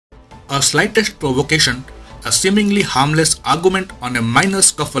A slightest provocation, a seemingly harmless argument on a minor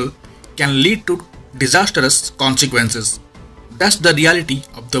scuffle can lead to disastrous consequences. That's the reality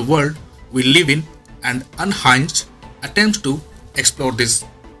of the world we live in, and Unhinged attempts to explore this.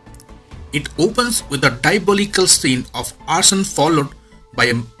 It opens with a diabolical scene of arson followed by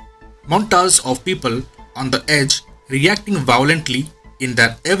a montage of people on the edge reacting violently in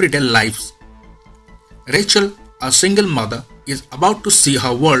their everyday lives. Rachel, a single mother, is about to see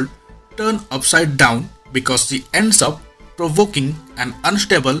her world turn upside down because she ends up provoking an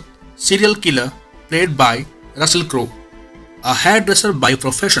unstable serial killer played by Russell Crowe. A hairdresser by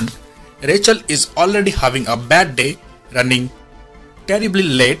profession, Rachel is already having a bad day running terribly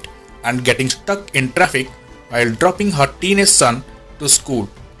late and getting stuck in traffic while dropping her teenage son to school.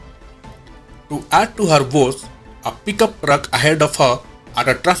 To add to her woes, a pickup truck ahead of her at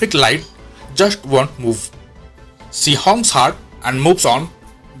a traffic light just won't move. She honks hard and moves on,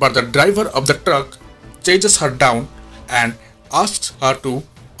 but the driver of the truck chases her down and asks her to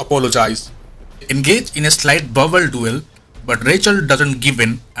apologize. They engage in a slight verbal duel, but Rachel doesn't give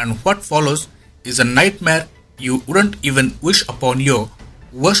in, and what follows is a nightmare you wouldn't even wish upon your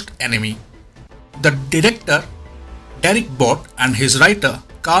worst enemy. The director Derek Bott and his writer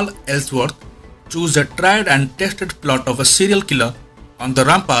Carl Ellsworth choose a tried and tested plot of a serial killer on the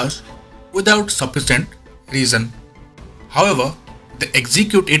rampage without sufficient reason. However, they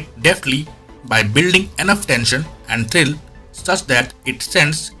execute it deftly by building enough tension and thrill such that it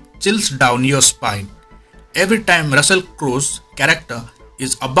sends chills down your spine every time Russell Crowe's character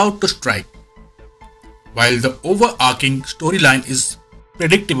is about to strike. While the overarching storyline is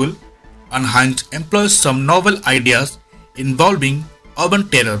predictable, Unhinged employs some novel ideas involving urban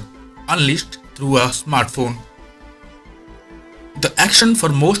terror unleashed through a smartphone. The action for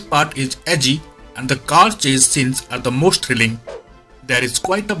most part is edgy and the car chase scenes are the most thrilling. There is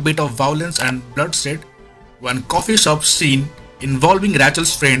quite a bit of violence and bloodshed. One coffee shop scene involving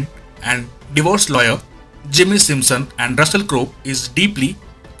Rachel's friend and divorce lawyer Jimmy Simpson and Russell Crowe is deeply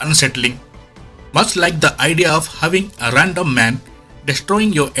unsettling. Much like the idea of having a random man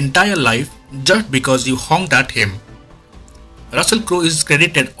destroying your entire life just because you honked at him. Russell Crowe is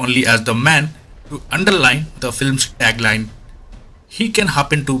credited only as the man to underline the film's tagline. He can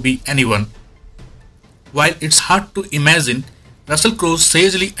happen to be anyone. While it's hard to imagine Russell Crowe's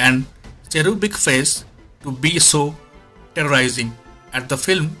sagely and cherubic face to be so terrorizing, as the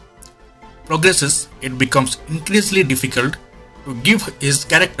film progresses, it becomes increasingly difficult to give his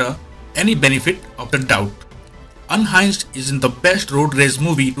character any benefit of the doubt. Unhinged isn't the best road rage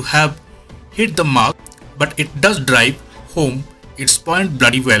movie to have hit the mark, but it does drive home its point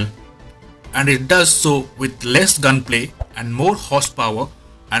bloody well. And it does so with less gunplay and more horsepower,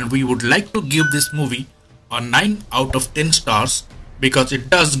 and we would like to give this movie a 9 out of 10 stars because it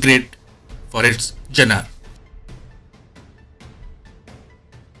does great for its genre.